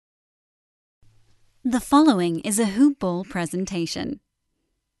The following is a Hoop Ball presentation.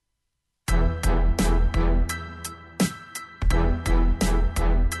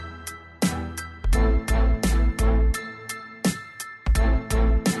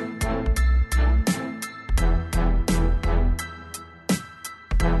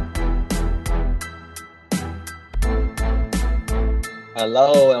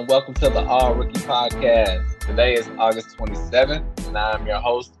 Hello and welcome to the All Rookie Podcast. Today is August 27th, and I'm your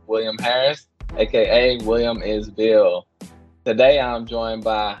host, William Harris, aka William is Bill. Today I'm joined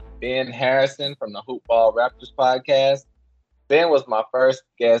by Ben Harrison from the Hoop Ball Raptors Podcast. Ben was my first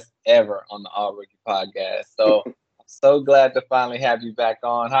guest ever on the All Rookie Podcast, so I'm so glad to finally have you back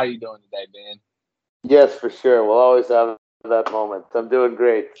on. How are you doing today, Ben? Yes, for sure. We'll always have that moment. I'm doing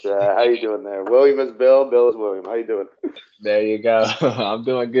great. How you doing there? William is Bill. Bill is William. How you doing? There you go. I'm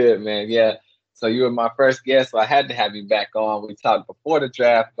doing good, man. Yeah. So you were my first guest, so I had to have you back on. We talked before the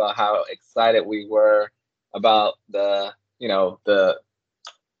draft about how excited we were about the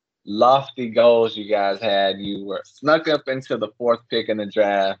lofty goals you guys had. You were snuck up into the fourth pick in the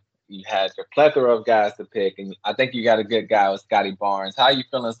draft. You had your plethora of guys to pick, and I think you got a good guy with Scottie Barnes. How are you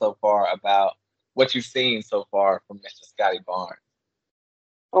feeling so far about what you've seen so far from Mr. Scottie Barnes?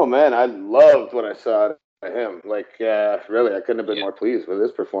 Oh man, I loved what I saw of him. Really, I couldn't have been more pleased with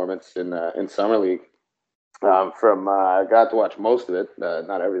his performance in summer league. I got to watch most of it,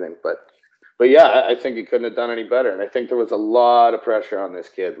 not everything, but yeah, I think he couldn't have done any better. And I think there was a lot of pressure on this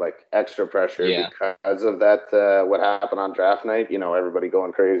kid, like extra pressure because of that. What happened on draft night? You know, everybody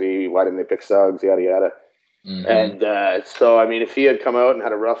going crazy. Why didn't they pick Suggs? Yada yada. Mm-hmm. And so, I mean, if he had come out and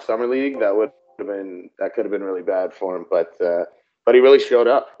had a rough summer league, that could have been really bad for him. But he really showed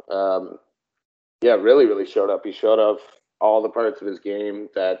up. Really showed up. He showed off all the parts of his game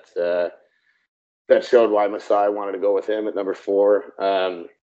that showed why Masai wanted to go with him at number 4.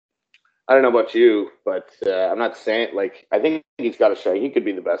 I don't know about you, but I'm not saying, I think he's got a shot. He could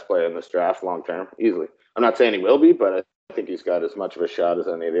be the best player in this draft long term, easily. I'm not saying he will be, but I think he's got as much of a shot as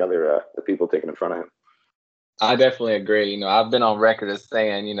any of the other the people taken in front of him. I definitely agree. You know, I've been on record as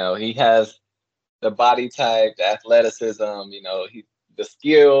saying, you know, he has the body type, the athleticism, you know, the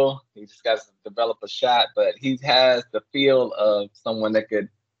skill. He just got to develop a shot, but he has the feel of someone that could,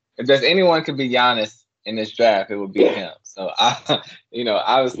 if there's anyone could be Giannis in this draft, it would be him. So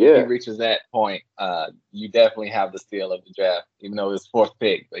obviously if he reaches that point, you definitely have the steal of the draft, even though it's 4th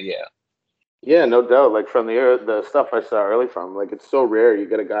pick. But yeah. Yeah, no doubt. Like from the stuff I saw early from, like it's so rare you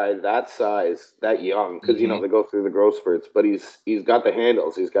get a guy that size, that young, because you know they go through the growth spurts. But he's got the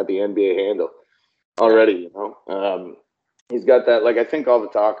handles. He's got the NBA handle already. You know, he's got that. Like I think all the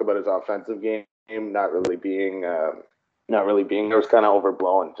talk about his offensive game not really being there was kind of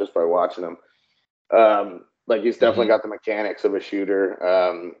overblown just by watching him. Like he's definitely got the mechanics of a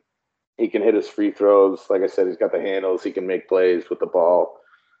shooter. He can hit his free throws. Like I said, he's got the handles. He can make plays with the ball.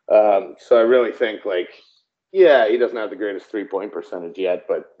 So I really think he doesn't have the greatest 3-point percentage yet,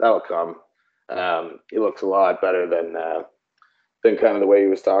 but that'll come. He looks a lot better than kind of the way he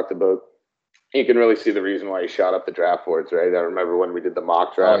was talked about. You can really see the reason why he shot up the draft boards, right? I remember when we did the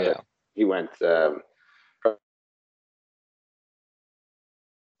mock draft, he went, and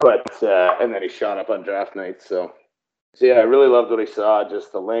then he shot up on draft night. So yeah, I really loved what I saw.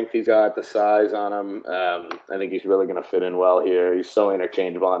 Just the length he's got, the size on him. I think he's really going to fit in well here. He's so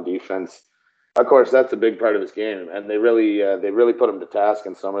interchangeable on defense. Of course, that's a big part of his game, and they really put him to task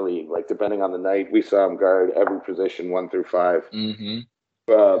in summer league. Like depending on the night, we saw him guard every position 1 through 5. Mm-hmm.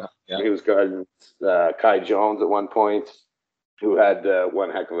 He was guarding Kai Jones at one point, who had one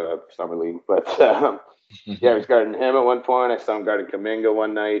heck of a summer league. But he was guarding him at one point. I saw him guarding Kuminga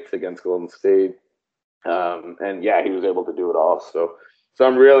one night against Golden State. And he was able to do it all. So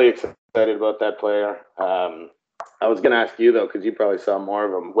I'm really excited about that player. I was going to ask you though, because you probably saw more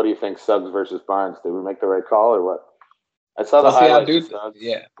of him. What do you think, Suggs versus Barnes? Did we make the right call or what? I saw the highlights of Suggs.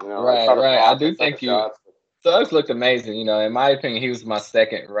 Yeah, you know, right. I do think Suggs looked amazing. You know, in my opinion, he was my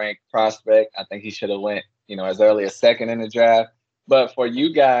 2nd ranked prospect. I think he should have went, you know, as early as 2nd in the draft. But for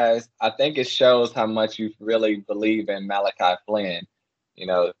you guys, I think it shows how much you really believe in Malachi Flynn. You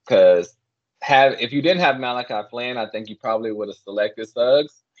know, because if you didn't have Malachi Flynn, I think you probably would have selected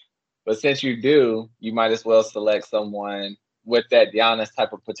Suggs. But since you do, you might as well select someone with that Giannis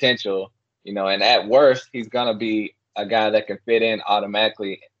type of potential, you know, and at worst, he's going to be a guy that can fit in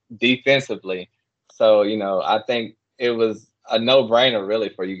automatically defensively. So, you know, I think it was a no-brainer really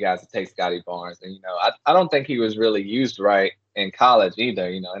for you guys to take Scottie Barnes. And, you know, I don't think he was really used right in college either.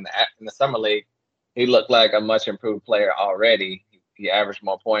 You know, in the summer league, he looked like a much improved player already. He averaged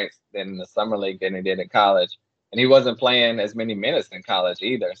more points in the summer league than he did in college. And he wasn't playing as many minutes in college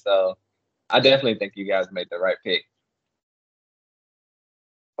either. So I definitely think you guys made the right pick.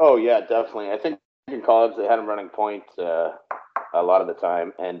 Oh yeah, definitely. I think in college they had him running point a lot of the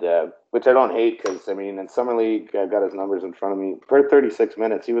time, and which I don't hate because I mean in summer league I've got his numbers in front of me. Per 36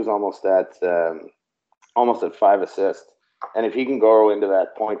 minutes, he was almost at 5 assists. And if he can go into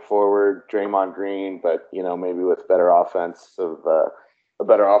that point forward, Draymond Green, but maybe with a better offensive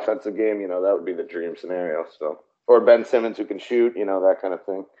game, that would be the dream scenario. So, or Ben Simmons who can shoot, that kind of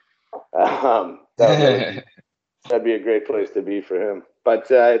thing. That'd be a great place to be for him.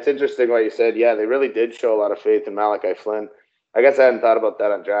 But it's interesting what you said. Yeah, they really did show a lot of faith in Malachi Flynn. I guess I hadn't thought about that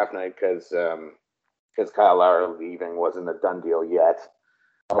on draft night because Kyle Lowry leaving wasn't a done deal yet.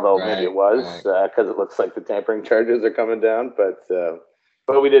 Although maybe it was because it looks like the tampering charges are coming down, but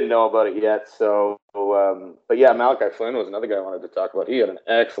we didn't know about it yet. So, but yeah, Malachi Flynn was another guy I wanted to talk about. He had an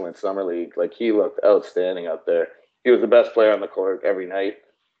excellent summer league. Like he looked outstanding out there. He was the best player on the court every night.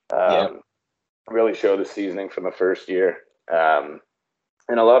 Really showed his seasoning from the first year, and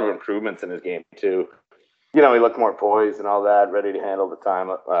a lot of improvements in his game too. He looked more poised and all that, ready to handle the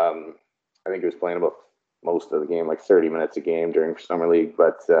time. I think he was playing about most of the game, like 30 minutes a game during summer league.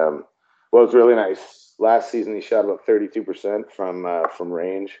 But what was really nice last season, he shot about 32% from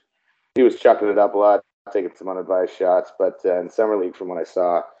range. He was chucking it up a lot, taking some unadvised shots. But in summer league, from what I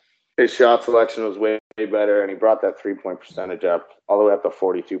saw, his shot selection was way better, and he brought that 3-point percentage up all the way up to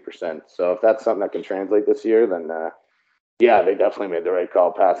 42%. So if that's something that can translate this year, then yeah, they definitely made the right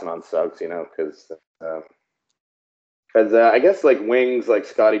call passing on Suggs. Because I guess like wings like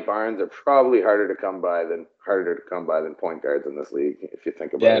Scottie Barnes are probably harder to come by than point guards in this league if you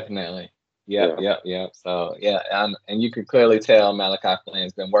think about it. Definitely. Yep. So yeah, and you can clearly tell Malachi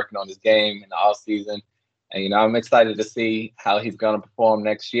Flynn's been working on his game in the off season, and I'm excited to see how he's going to perform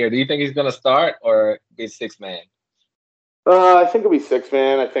next year. Do you think he's going to start or be 6-man? I think it'll be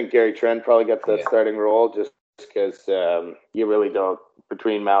 6-man. I think Gary Trent probably gets that starting role just because you really don't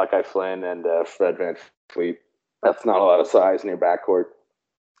between Malachi Flynn and Fred VanVleet. That's not a lot of size in your backcourt.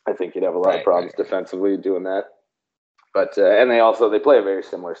 I think you'd have a lot of problems defensively doing that. But and they play a very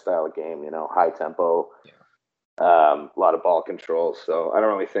similar style of game. High tempo, a lot of ball control. So I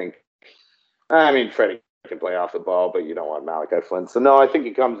don't really think. I mean, Freddie can play off the ball, but you don't want Malachi Flynn. So no, I think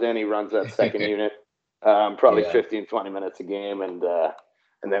he comes in, he runs that second unit, probably 15, 20 minutes a game, and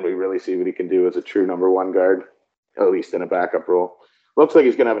then we really see what he can do as a true number one guard, at least in a backup role. Looks like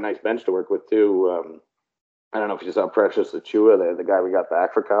he's going to have a nice bench to work with too. I don't know if you saw Precious Achua, the guy we got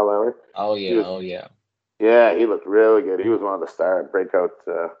back for Kyle Lowry. Oh yeah. Yeah, he looked really good. He was one of the star breakout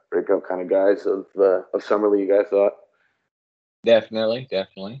kind of guys of summer league, I thought. Definitely.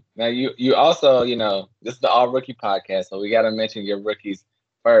 Now you also, this is the all rookie podcast, so we got to mention your rookies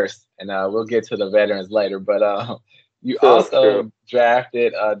first, and we'll get to the veterans later. But you also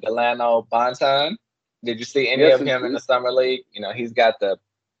drafted Delano Bonton. Did you see any of him in the summer league? He's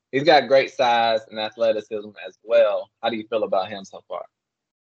got great size and athleticism as well. How do you feel about him so far?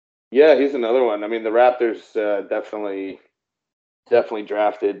 Yeah, he's another one. I mean, the Raptors definitely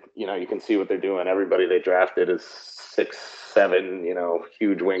drafted. You can see what they're doing. Everybody they drafted is 6'7",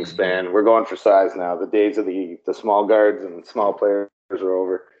 huge wingspan. Mm-hmm. We're going for size now. The days of the small guards and small players are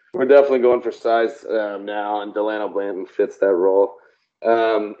over. We're definitely going for size now, and Delano Blanton fits that role.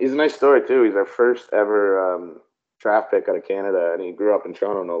 He's a nice story, too. He's our first ever draft pick out of Canada, and he grew up in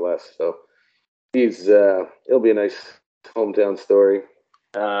Toronto, no less. So it'll be a nice hometown story.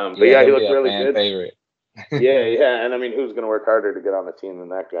 But yeah, he looked really good. Favorite. yeah, and I mean, who's going to work harder to get on the team than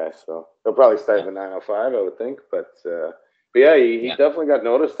that guy? So he'll probably start in the 905, I would think. But yeah, he definitely got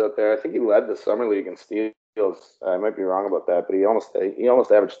noticed out there. I think he led the summer league in steals. I might be wrong about that, but he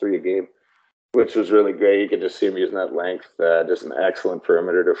almost averaged 3 a game, which was really great. You could just see him using that length. Just an excellent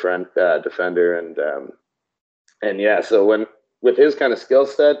perimeter defender, and yeah. So with his kind of skill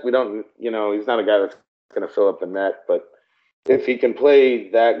set, we don't, he's not a guy that's going to fill up the net, but if he can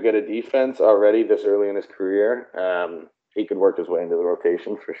play that good a defense already this early in his career, he could work his way into the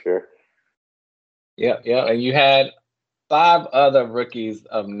rotation for sure. Yeah. And you had 5 other rookies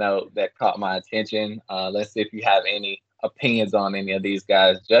of note that caught my attention. Let's see if you have any opinions on any of these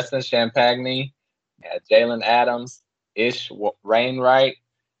guys. Justin Champagny, Jalen Adams, Ish Wainwright,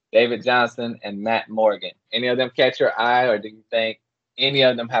 David Johnson, and Matt Morgan. Any of them catch your eye, or do you think any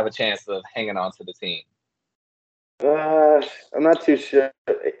of them have a chance of hanging on to the team? I'm not too sure.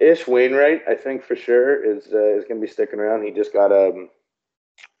 Ish Wainwright, I think for sure is going to be sticking around. He just got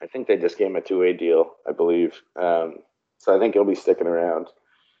I think they just gave him a 2-way deal, I believe. So I think he'll be sticking around.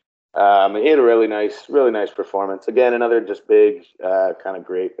 He had a really nice performance. Again, another just big, kind of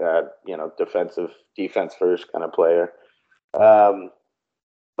great, defense first kind of player.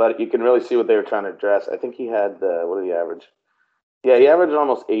 but you can really see what they were trying to address. I think he had what did he average? Yeah, he averaged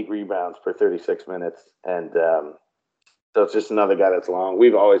almost 8 rebounds per 36 minutes, and so it's just another guy that's long.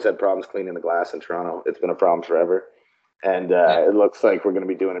 We've always had problems cleaning the glass in Toronto. It's been a problem forever, and Yeah. it looks like we're going to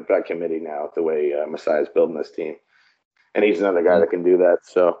be doing it by committee now, the way Masai's building this team, and he's another guy that can do that.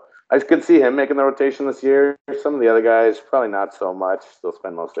 So I could see him making the rotation this year. Some of the other guys probably not so much. They'll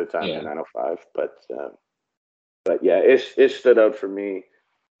spend most of their time in 905, but yeah, Ish stood out for me.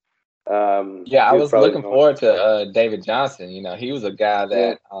 I was looking forward to David Johnson. You know, he was a guy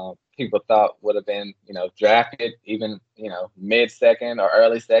that people thought would have been, you know, drafted even, you know, mid-second or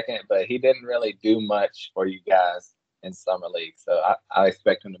early second, but he didn't really do much for you guys in summer league. So I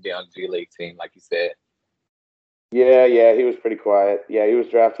expect him to be on the G League team, like you said. Yeah, he was pretty quiet. Yeah, he was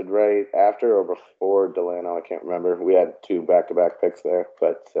drafted right after or before Delano. I can't remember. We had 2 back-to-back picks there,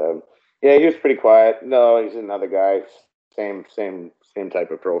 but yeah, he was pretty quiet. No, he's another guy. Same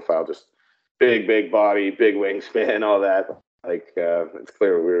type of profile. Just big body, big wingspan, all that. Like it's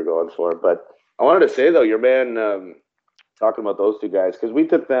clear what we were going for. But I wanted to say though, your man talking about those 2 guys because we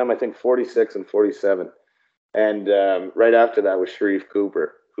took them, I think 46 and 47, and right after that was Sharif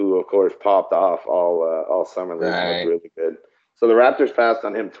Cooper, who of course popped off all summer league and looked really good. So the Raptors passed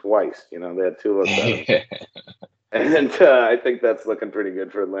on him twice. You know, they had 2 looks at him. And I think that's looking pretty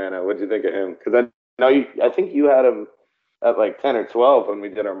good for Atlanta. What do you think of him? Because I think you had him at like 10 or 12 when we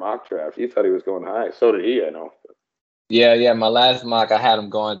did our mock draft. You thought he was going high. So did he, I know. Yeah. My last mock, I had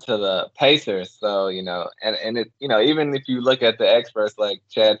him going to the Pacers. So, you know, and it, you know, even if you look at the experts like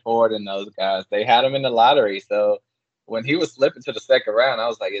Chad Ford and those guys, they had him in the lottery. So when he was slipping to the second round, I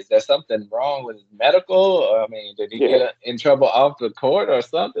was like, is there something wrong with his medical? Or, I mean, did he get in trouble off the court or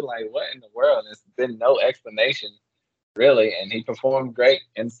something? Like, what in the world? There's been no explanation, really. And he performed great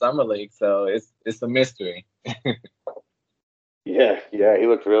in Summer League. So it's a mystery. Yeah, he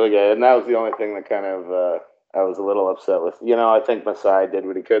looked really good. And that was the only thing that kind of I was a little upset with. You know, I think Masai did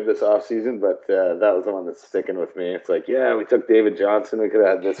what he could this offseason, but that was the one that's sticking with me. It's like, yeah, we took David Johnson. We could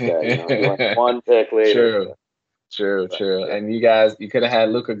have had this guy. You know, he went 1 pick later. True. And you could have had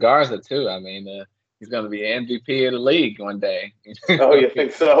Luka Garza too. I mean, he's going to be MVP of the league one day. Oh, you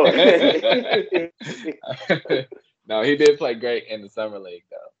think so? No, he did play great in the summer league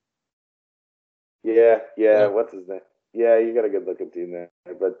though. Yeah. What's his name? Yeah, you got a good looking team there.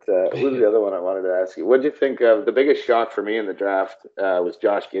 But who's the other one I wanted to ask you? What did you think of the biggest shock for me in the draft was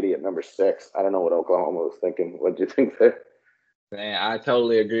Josh Giddey at number 6. I don't know what Oklahoma was thinking. What did you think there? Man, I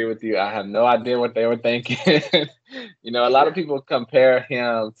totally agree with you. I have no idea what they were thinking. You know, a lot of people compare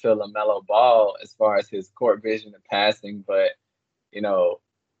him to LaMelo Ball as far as his court vision and passing, but, you know,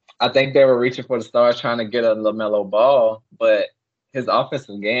 I think they were reaching for the stars trying to get a LaMelo Ball, but his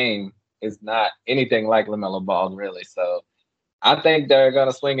offensive game is not anything like LaMelo Ball, really. So I think they're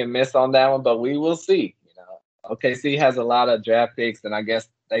going to swing and miss on that one, but we will see. You know, OKC has a lot of draft picks, and I guess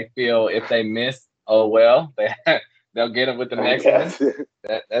they feel if they miss, oh, well, they'll get them with the next one.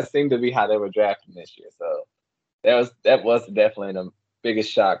 That seemed to be how they were drafting this year. So that was definitely the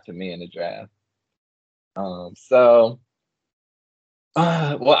biggest shock to me in the draft. Well,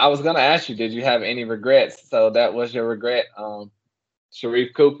 I was gonna ask you, did you have any regrets? So that was your regret,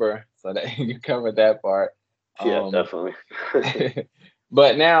 Sharif Cooper. So that you covered that part. Yeah, definitely.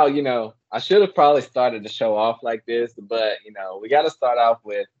 But now, you know, I should have probably started the show off like this, but you know, we got to start off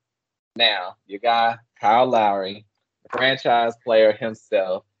with now your guy Kyle Lowry, the franchise player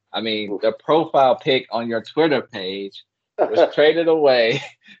himself. I mean, the profile pic on your Twitter page was traded away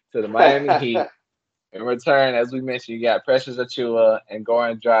to the Miami Heat. In return, as we mentioned, you got Precious Achiuwa and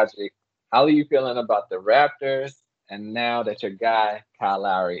Goran Dragic. How are you feeling about the Raptors? And now that your guy Kyle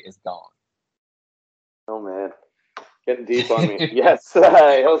Lowry is gone. Oh man, getting deep on me. Yes, he'll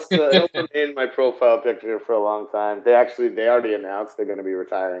remain my profile picture for a long time. They already announced they're going to be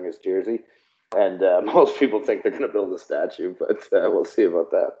retiring his jersey, and most people think they're going to build a statue, but we'll see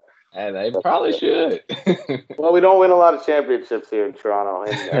about that. And they probably should. Well, we don't win a lot of championships here in Toronto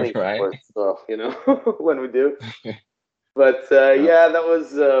in any sport, so you know when we do. But yeah, that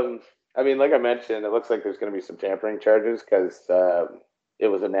was. I mean, like I mentioned, it looks like there's going to be some tampering charges because it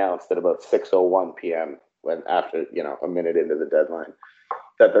was announced at about 6:01 p.m. when after a minute into the deadline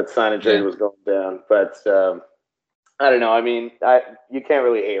that sign and trade was going down. But I don't know. I mean, you can't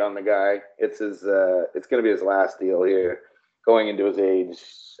really hate on the guy. It's going to be his last deal here, going into his age,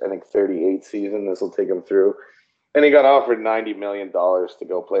 I think 38 season. This will take him through, and he got offered $90 million to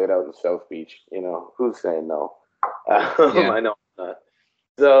go play it out in South Beach. You know, who's saying no? I know not.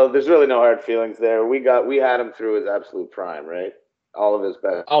 So there's really no hard feelings there. We had him through his absolute prime, right? All of his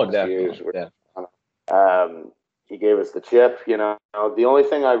best years. he gave us the chip. You know, the only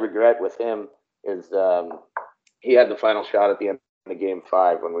thing I regret with him is he had the final shot at the end of Game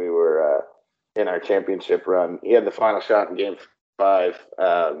 5 when we were in our championship run. He had the final shot in Game 5,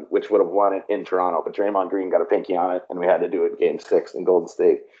 which would have won it in Toronto, but Draymond Green got a pinky on it, and we had to do it in Game 6 in Golden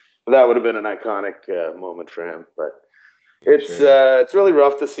State. But that would have been an iconic moment for him. But it's really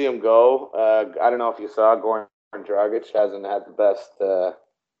rough to see him go. I don't know if you saw Goran Dragic hasn't had the best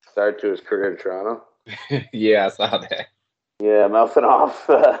start to his career in Toronto. Yeah, I saw that. Yeah, mouthing off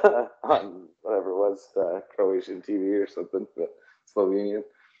on whatever it was, Croatian TV or something, but Slovenian.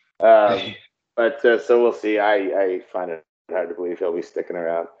 But so we'll see. I find it hard to believe he'll be sticking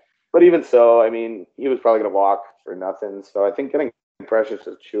around. But even so, I mean, he was probably going to walk for nothing. So I think getting Precious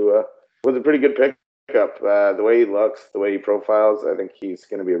Achiuwa was a pretty good pickup. The way he looks, the way he profiles, I think he's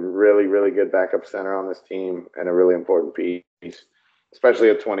going to be a really, really good backup center on this team and a really important piece, especially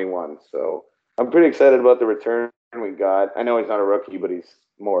at 21. So I'm pretty excited about the return we got. I know he's not a rookie, but he's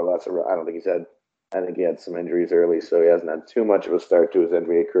more or less I think he had some injuries early, so he hasn't had too much of a start to his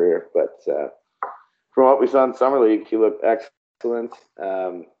NBA career. But from what we saw in Summer League, he looked excellent.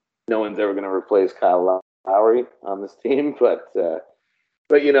 No one's ever going to replace Kyle Lowry on this team,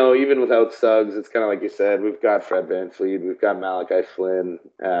 but you know, even without Suggs, it's kind of like you said, we've got Fred VanVleet, we've got Malachi Flynn.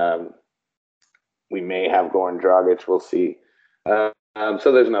 We may have Goran Dragic, we'll see. So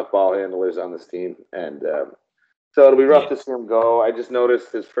there's enough ball handlers on this team, and so it'll be rough to see him go. I just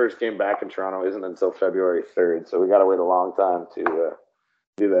noticed his first game back in Toronto isn't until February 3rd, so we got to wait a long time to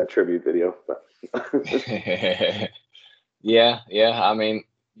do that tribute video. Yeah. I mean,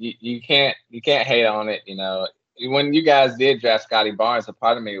 you can't hate on it. You know, when you guys did draft Scottie Barnes, a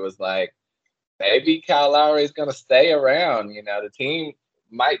part of me was like, maybe Kyle Lowry is going to stay around. You know, the team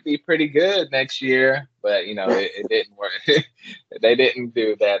might be pretty good next year, but you know, it didn't work. They didn't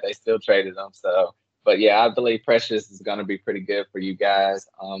do that. They still traded him. So. But yeah, I believe Precious is going to be pretty good for you guys.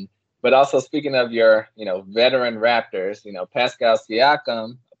 But also speaking of your, you know, veteran Raptors, you know, Pascal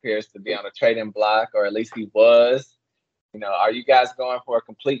Siakam appears to be on a trading block, or at least he was. You know, are you guys going for a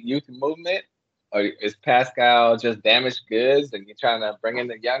complete youth movement, or is Pascal just damaged goods and you're trying to bring in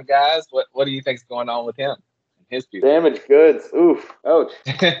the young guys? What do you think's going on with him and his future? Damaged goods. Oof. Ouch.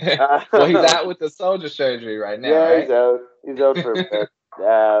 Well, he's out with the shoulder surgery right now. Yeah, right? He's out. He's out for a bit.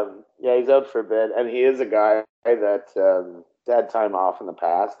 Yeah, he's out for a bit, and he is a guy that had time off in the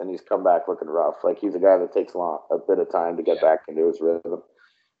past, and he's come back looking rough. Like, he's a guy that takes a bit of time to get back into his rhythm.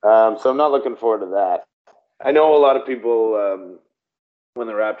 So I'm not looking forward to that. I know a lot of people, when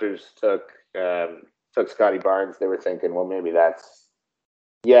the Raptors took Scottie Barnes, they were thinking, well, maybe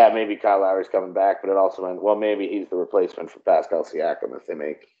maybe Kyle Lowry's coming back, but it also meant, well, maybe he's the replacement for Pascal Siakam if they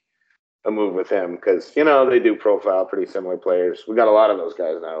make a move with him, because, you know, they do profile pretty similar players. We got a lot of those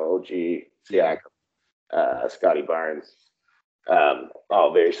guys now. OG, Siakam, Scottie Barnes,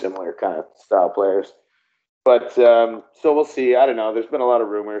 all very similar kind of style players. But so we'll see. I don't know. There's been a lot of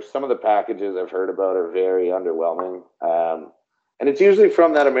rumors. Some of the packages I've heard about are very underwhelming. And it's usually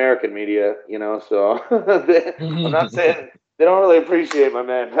from that American media, you know, so I'm not saying they don't really appreciate my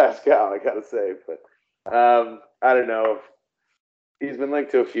man Pascal, I got to say. But I don't know. He's been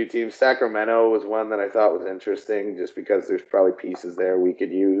linked to a few teams. Sacramento was one that I thought was interesting, just because there's probably pieces there we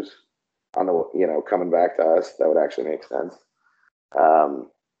could use on the, you know, coming back to us. That would actually make sense.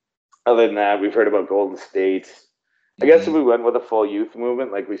 Other than that, we've heard about Golden State. I guess if we went with a full youth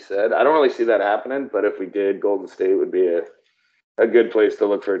movement, like we said, I don't really see that happening. But if we did, Golden State would be a good place to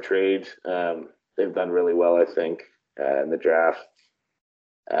look for a trade. They've done really well, I think, in the draft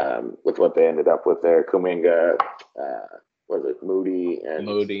with what they ended up with there. Kuminga, was it Moody?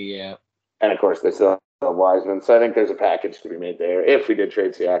 Yeah. And of course, they still have Wiseman. So I think there's a package to be made there if we did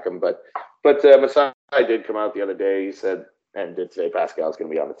trade Siakam. But Masai did come out the other day. He said, and did say, Pascal's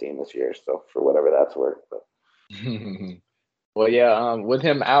going to be on the team this year. So for whatever that's worth. But. Well, yeah, with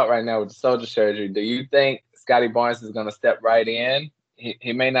him out right now with the shoulder surgery, do you think Scottie Barnes is going to step right in?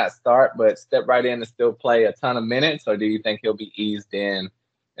 He may not start, but step right in and still play a ton of minutes? Or do you think he'll be eased in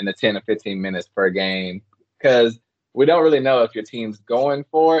the 10 or 15 minutes per game? Because we don't really know if your team's going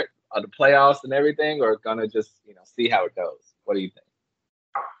for it, or the playoffs and everything, or going to just, you know, see how it goes. What do you think?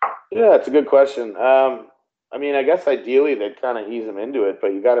 Yeah, it's a good question. I mean, I guess ideally they'd kind of ease him into it,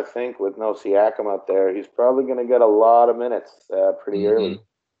 but you got to think with no Siakam out there, he's probably going to get a lot of minutes pretty early.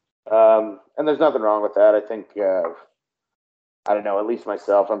 And there's nothing wrong with that. I think, I don't know, at least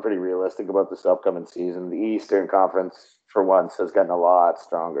myself, I'm pretty realistic about this upcoming season. The Eastern Conference, for once, has gotten a lot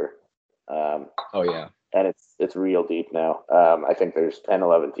stronger. Oh, yeah. And it's real deep now. I think there's 10,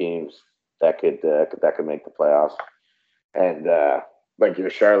 11 teams that could make the playoffs. And like your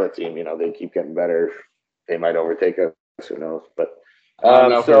Charlotte team, you know, they keep getting better. they might overtake us. Who knows? But I don't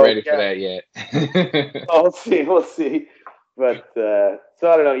know if we're ready for that yet. We'll see. But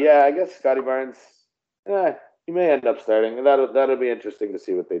so I don't know. Yeah, I guess Scottie Barnes. He may end up starting, and that'll be interesting to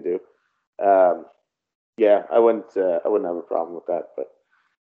see what they do. Yeah, I wouldn't have a problem with that, but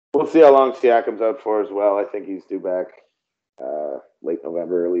we'll see how long Siakam's out for as well. I think he's due back late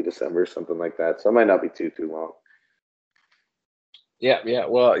November, early December, something like that. So it might not be too long. Yeah.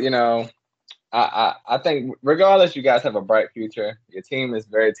 Well, I think regardless, you guys have a bright future. Your team is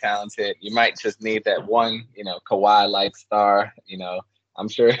very talented. You might just need that one, Kawhi-like star. I'm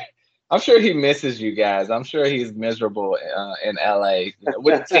sure he misses you guys. I'm sure he's miserable in LA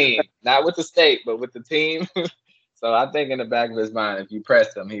with the team, not with the state, but with the team. So I think in the back of his mind, if you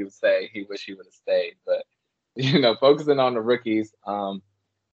pressed him, he would say he wish he would have stayed. But focusing on the rookies,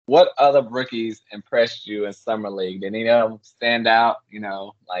 what other rookies impressed you in summer league? Did any of them stand out?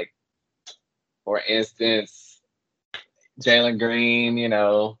 Like for instance, Jalen Green,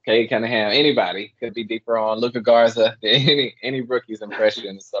 Cade Cunningham, anybody could be deeper on. Luka Garza. Did any rookies impress you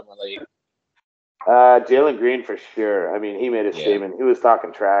in the summer league? Jalen Green for sure. I mean, he made a statement. He was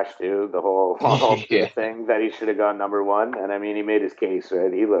talking trash too, the whole thing that he should have gone number one. And I mean, he made his case,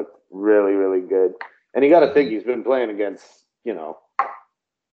 right? He looked really, really good. And you got to think he's been playing against,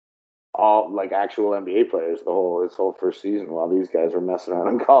 all like actual NBA players his whole first season while these guys were messing around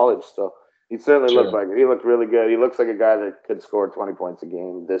in college. So he certainly looked like it. He looked really good. He looks like a guy that could score 20 points a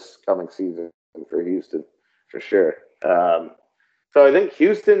game this coming season for Houston, for sure. So I think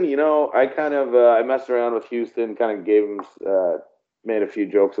Houston, I kind of I messed around with Houston, kind of gave them, made a few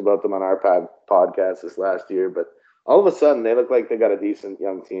jokes about them on our podcast this last year, but all of a sudden they look like they got a decent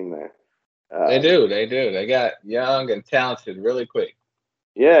young team there. They do. They got young and talented really quick.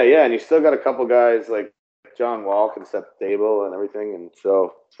 Yeah, and you still got a couple guys like John Wall can set the table and everything, and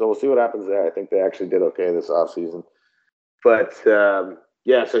so we'll see what happens there. I think they actually did okay this offseason. But so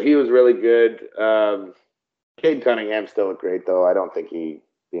he was really good. Cade Cunningham still looked great, though. I don't think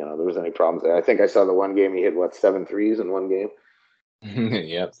there was any problems there. I think I saw the one game he hit 7 threes in one game.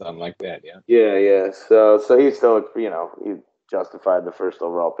 Yep, something like that. Yeah. Yeah. So he still, he justified the first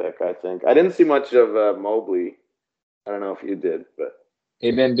overall pick. I think I didn't see much of Mobley. I don't know if you did, but he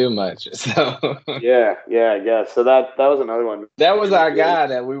didn't do much. So yeah, I guess. So that was another one. That was our guy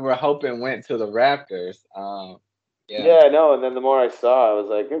that we were hoping went to the Raptors. Yeah, no. And then the more I saw, I was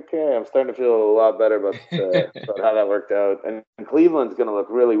like, okay, I'm starting to feel a lot better about how that worked out. And Cleveland's going to look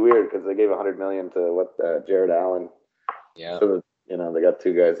really weird because they gave $100 million to Jared Allen. Yeah. So they got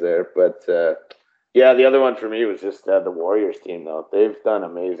two guys there, but the other one for me was just the Warriors team. Though they've done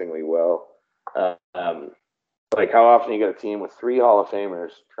amazingly well. Like how often you get a team with 3 Hall of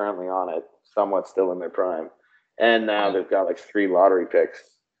Famers currently on it, somewhat still in their prime, and now they've got like 3 lottery picks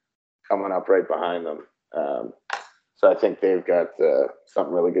coming up right behind them. So I think they've got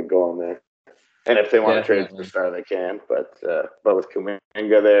something really good going there. And if they want to trade for star, they can. But with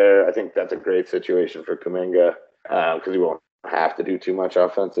Kuminga there, I think that's a great situation for Kuminga because he won't have to do too much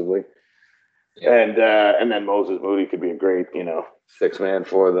offensively. Yeah. And then Moses Moody could be a great, 6-man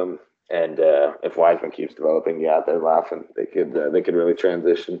for them. And if Wiseman keeps developing, they're laughing. They could really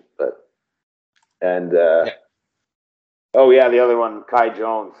transition. The other one, Kai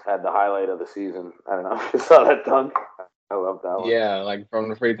Jones had the highlight of the season. I don't know if you saw that dunk. I love that one. Yeah, like from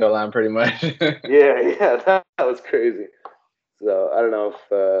the free throw line, pretty much. yeah, that was crazy. So I don't know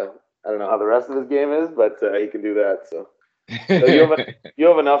how the rest of his game is, but he can do that. So you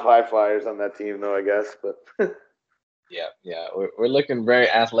have enough high flyers on that team, though, I guess. But yeah, we're looking very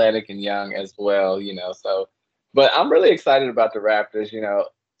athletic and young as well, So, but I'm really excited about the Raptors.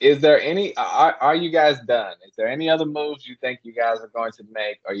 Is there any? Are you guys done? Is there any other moves you think you guys are going to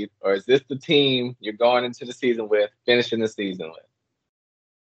make? Or is this the team you're going into the season with, finishing the season with?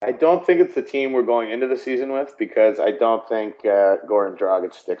 I don't think it's the team we're going into the season with because I don't think Goran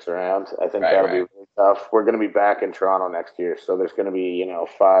Dragic sticks around. I think that'll be really tough. We're going to be back in Toronto next year, so there's going to be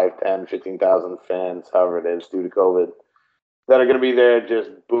 5, 10, 15,000 fans, however it is, due to COVID, that are going to be there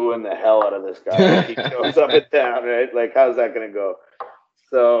just booing the hell out of this guy. He goes up and down, right? Like, how's that going to go?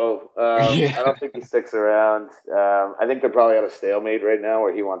 So I don't think he sticks around. I think they're probably at a stalemate right now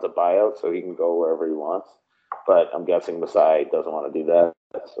where he wants a buyout so he can go wherever he wants. But I'm guessing Masai doesn't want to do that.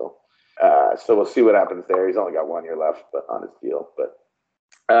 So we'll see what happens there. He's only got 1 year left on his deal.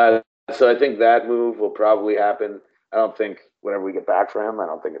 But so I think that move will probably happen. I don't think whenever we get back for him, I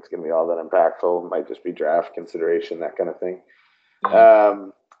don't think it's going to be all that impactful. It might just be draft consideration, that kind of thing. Yeah.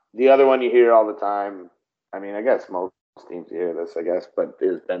 The other one you hear all the time, I mean, I guess most teams hear this, but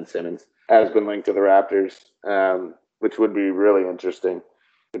is Ben Simmons has been linked to the Raptors, which would be really interesting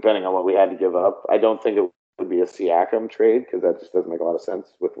depending on what we had to give up. I don't think it be a Siakam trade because that just doesn't make a lot of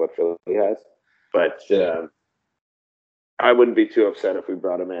sense with what Philly has. But I wouldn't be too upset if we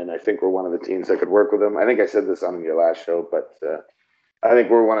brought him in. I think we're one of the teams that could work with him. I think I said this on your last show, but I think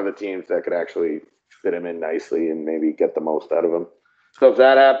we're one of the teams that could actually fit him in nicely and maybe get the most out of him. So if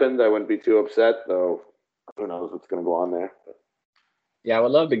that happened, I wouldn't be too upset, though. Who knows what's going to go on there. Yeah, I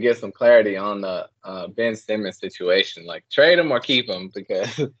would love to get some clarity on the Ben Simmons situation. Like, trade him or keep him,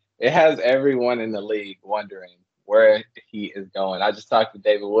 because it has everyone in the league wondering where he is going. I just talked to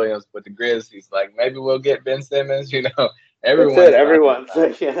David Williams with the Grizzlies. Like, maybe we'll get Ben Simmons. You know, everyone's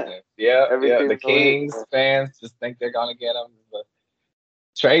yeah. The Kings fans just think they're gonna get him. But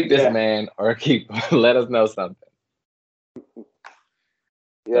trade this man or keep him. Let us know something.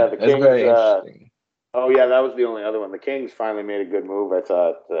 Yeah, the Kings. Very interesting. Oh yeah, that was the only other one. The Kings finally made a good move. I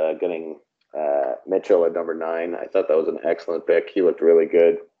thought getting Mitchell at number 9. I thought that was an excellent pick. He looked really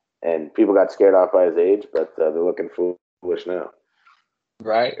good, and people got scared off by his age, but they're looking foolish now.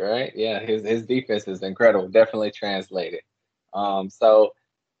 Right. Yeah, his defense is incredible. Definitely translated.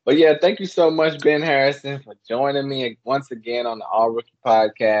 But yeah, thank you so much, Ben Harrison, for joining me once again on the All Rookie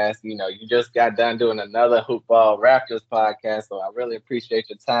Podcast. You know, you just got done doing another Hoopball Raptors podcast, so I really appreciate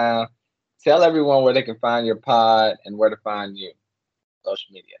your time. Tell everyone where they can find your pod and where to find you.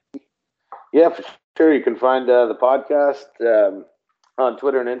 Social media. Yeah, for sure. You can find the podcast on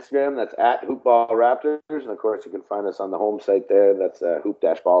Twitter and Instagram. That's at Hoopball Raptors. And of course, you can find us on the home site there. That's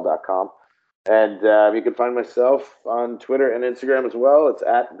hoop-ball.com. And you can find myself on Twitter and Instagram as well. It's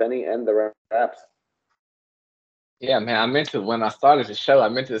at Benny and the Raps. Yeah, man. I meant to, when I started the show, I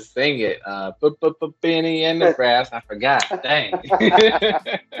meant to sing it. Benny and the Raps. I forgot. Dang.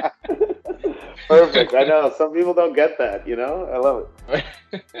 Perfect. I know. Some people don't get that, you know? I love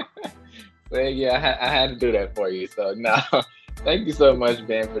it. Well, yeah, I had to do that for you. So, no. Thank you so much,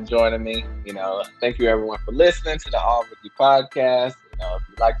 Ben, for joining me. You know, thank you, everyone, for listening to the All Rookie Podcast. You know, if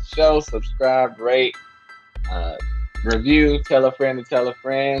you like the show, subscribe, rate, review, tell a friend to tell a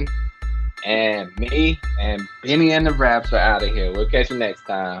friend. And me and Benny and the Raps are out of here. We'll catch you next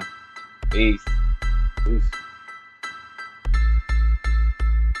time. Peace.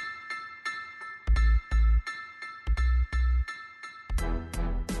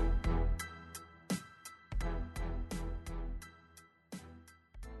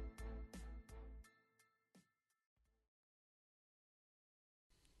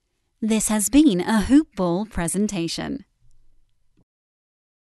 This has been a Hoop Ball presentation.